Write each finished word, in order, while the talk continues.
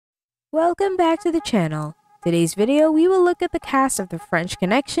Welcome back to the channel. Today's video, we will look at the cast of The French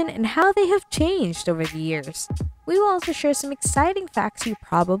Connection and how they have changed over the years. We will also share some exciting facts you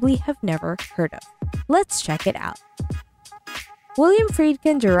probably have never heard of. Let's check it out. William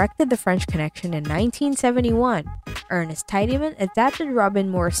Friedkin directed The French Connection in 1971. Ernest Tidyman adapted Robin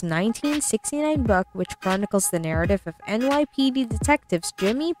Moore's 1969 book, which chronicles the narrative of NYPD detectives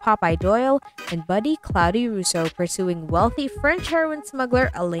Jimmy Popeye Doyle and Buddy Cloudy Rousseau pursuing wealthy French heroin smuggler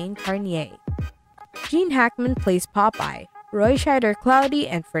Alain Carnier. Gene Hackman plays Popeye, Roy Scheider Cloudy,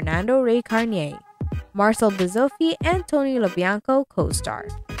 and Fernando Rey Carnier. Marcel Bizzoffi and Tony LaBianco co-star.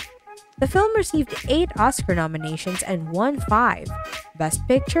 The film received 8 Oscar nominations and won 5. Best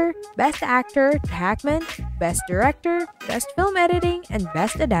Picture, Best Actor to Hackman, Best Director, Best Film Editing, and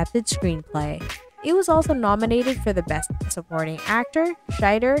Best Adapted Screenplay. It was also nominated for the Best Supporting Actor,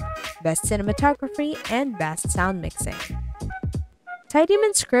 Scheider, Best Cinematography, and Best Sound Mixing.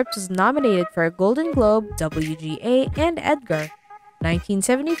 Tidyman's script was nominated for a Golden Globe, WGA, and Edgar.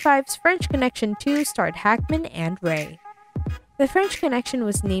 1975's French Connection 2 starred Hackman and Rey. The French Connection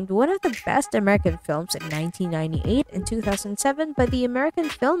was named one of the best American films in 1998 and 2007 by the American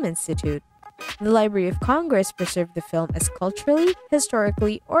Film Institute. The Library of Congress preserved the film as culturally,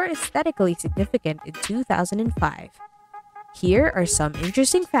 historically, or aesthetically significant in 2005. Here are some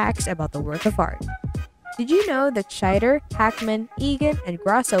interesting facts about the work of art. Did you know that Scheider, Hackman, Egan, and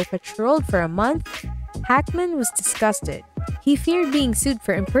Grasso patrolled for a month? Hackman was disgusted. He feared being sued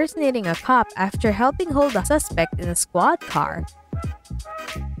for impersonating a cop after helping hold a suspect in a squad car.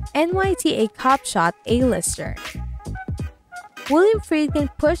 NYTA cop shot A-lister. William Friedkin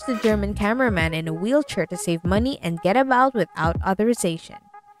pushed the German cameraman in a wheelchair to save money and get about without authorization.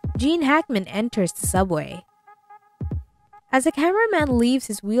 Gene Hackman enters the subway. As the cameraman leaves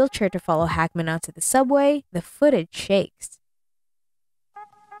his wheelchair to follow Hackman onto the subway, the footage shakes.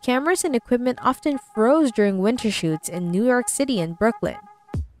 Cameras and equipment often froze during winter shoots in New York City and Brooklyn.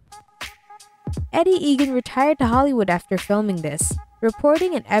 Eddie Egan retired to Hollywood after filming this.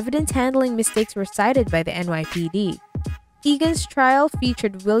 Reporting and evidence handling mistakes were cited by the NYPD. Egan's trial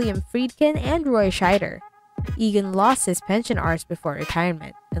featured William Friedkin and Roy Scheider. Egan lost his pension hours before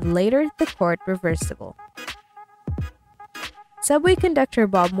retirement, and later the court reversible. Subway conductor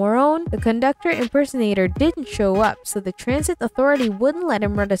Bob Morone, the conductor impersonator, didn't show up, so the transit authority wouldn't let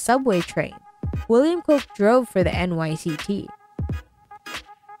him run a subway train. William Koch drove for the NYCT.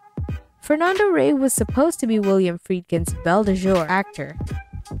 Fernando Rey was supposed to be William Friedkin's belle de jour actor.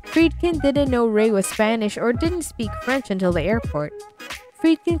 Friedkin didn't know Rey was Spanish or didn't speak French until the airport.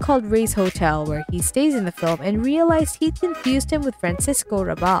 Friedkin called Rey's hotel, where he stays in the film, and realized he'd confused him with Francisco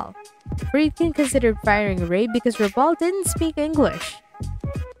Rabal. Friedkin considered firing Rey because Rabal didn't speak English.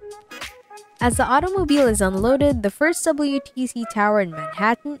 As the automobile is unloaded, the first WTC tower in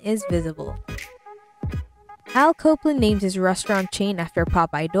Manhattan is visible. Al Copeland named his restaurant chain after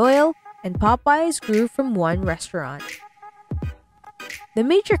Popeye Doyle, and Popeyes grew from one restaurant. The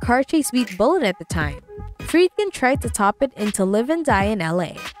major car chase beat Bullitt at the time. Friedkin tried to top it in To Live and Die in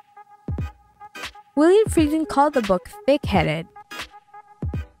LA. William Friedkin called the book thick-headed.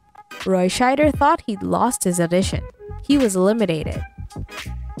 Roy Scheider thought he'd lost his audition. He was eliminated.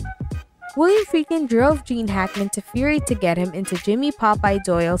 William Friedkin drove Gene Hackman to Fury to get him into Jimmy Popeye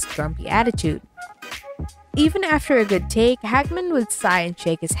Doyle's grumpy attitude. Even after a good take, Hackman would sigh and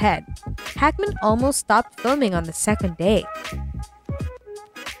shake his head. Hackman almost stopped filming on the second day.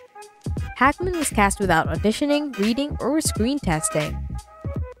 Hackman was cast without auditioning, reading, or screen testing.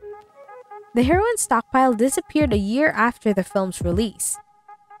 The heroin stockpile disappeared a year after the film's release.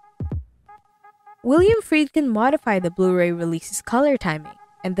 William Friedkin modified the Blu-ray release's color timing,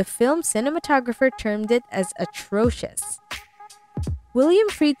 and the film's cinematographer termed it as atrocious. William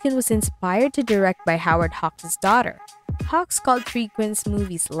Friedkin was inspired to direct by Howard Hawks' daughter. Hawks called Friedkin's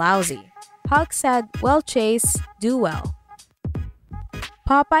movies lousy. Hawks said, "Well, Chase, do well."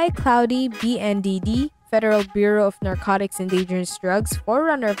 Popeye Cloudy, BNDD, Federal Bureau of Narcotics and Dangerous Drugs,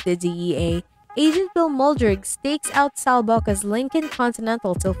 forerunner of the DEA, Agent Bill Muldrig stakes out Sal Baca's Lincoln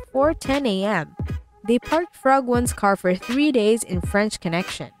Continental till 4:10 a.m. They parked Frog One's car for 3 days in French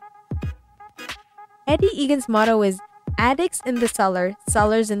Connection. Eddie Egan's motto is, "Addicts in the cellar,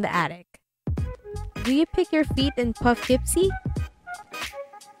 sellers in the attic." Do you pick your feet in Poughkeepsie?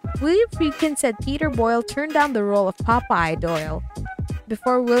 William Friedkin said Peter Boyle turned down the role of Popeye Doyle.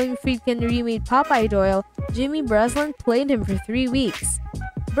 Before William Friedkin remade Popeye Doyle, Jimmy Breslin played him for 3 weeks.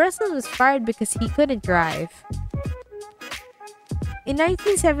 Breslin was fired because he couldn't drive. In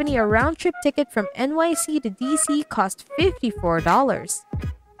 1970, a round-trip ticket from NYC to DC cost $54.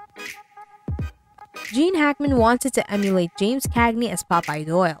 Gene Hackman wanted to emulate James Cagney as Popeye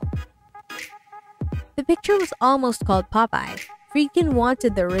Doyle. The picture was almost called Popeye. Friedkin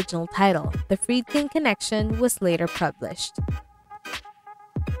wanted the original title. The Friedkin Connection was later published.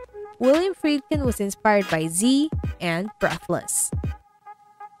 William Friedkin was inspired by Z and Breathless.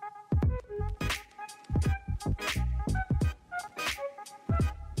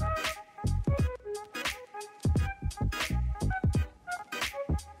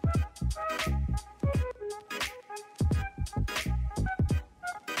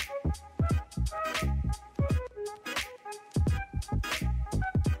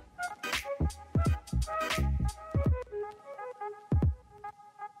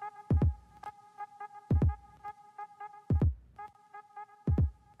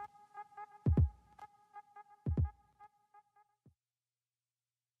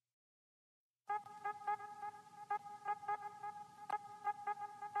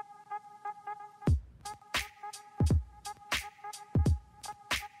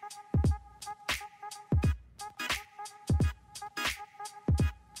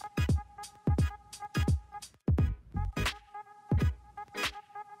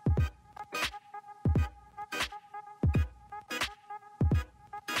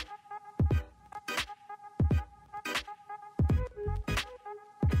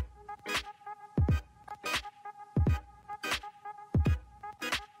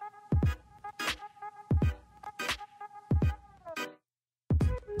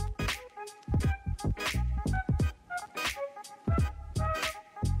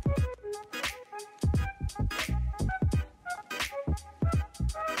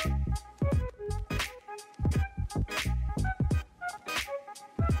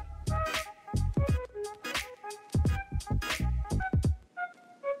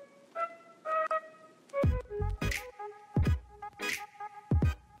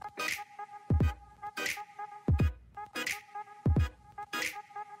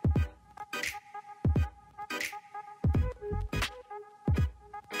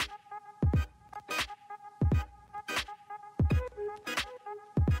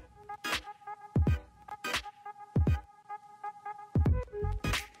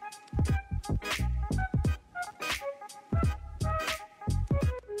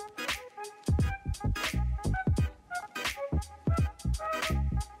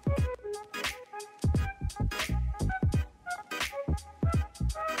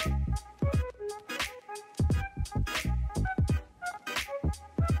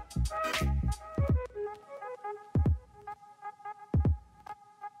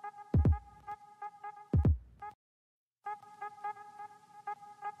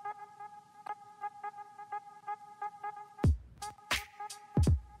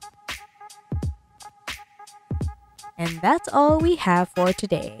 And that's all we have for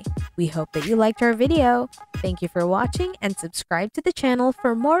today. We hope that you liked our video. Thank you for watching and subscribe to the channel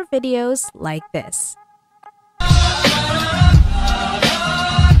for more videos like this.